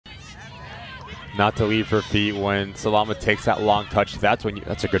not to leave her feet when Salama takes that long touch. That's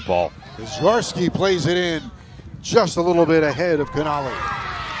a good ball. Zwarski plays it in just a little bit ahead of Canali.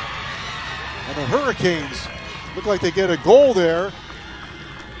 And the Hurricanes look like they get a goal there.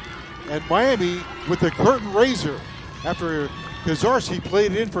 And Miami with the curtain raiser. After Kazarski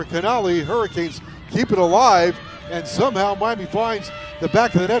played it in for Canali, Hurricanes keep it alive, and somehow Miami finds the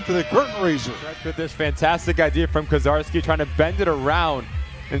back of the net for the curtain raiser. With this fantastic idea from Kazarski, trying to bend it around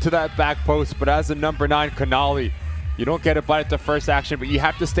into that back post, but as a number 9 Canali, you don't get it by the first action, but you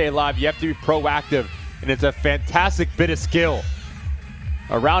have to stay alive, you have to be proactive, and it's a fantastic bit of skill.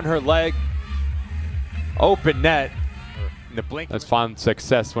 Around her leg, open net, in the blink has found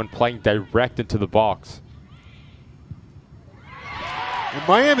success when playing direct into the box. And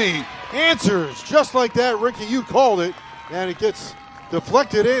Miami answers just like that. Ricky, you called it, and it gets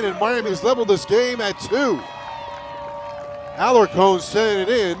deflected in, and Miami's leveled this game at 2. Alarcon sent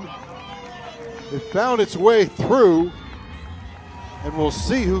it in. It found its way through, and we'll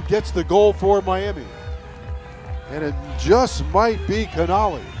see who gets the goal for Miami. And it just might be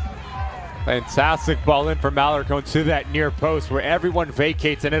Canali. Fantastic ball in from Alarcon to that near post where everyone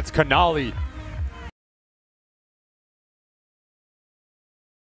vacates, and it's Canali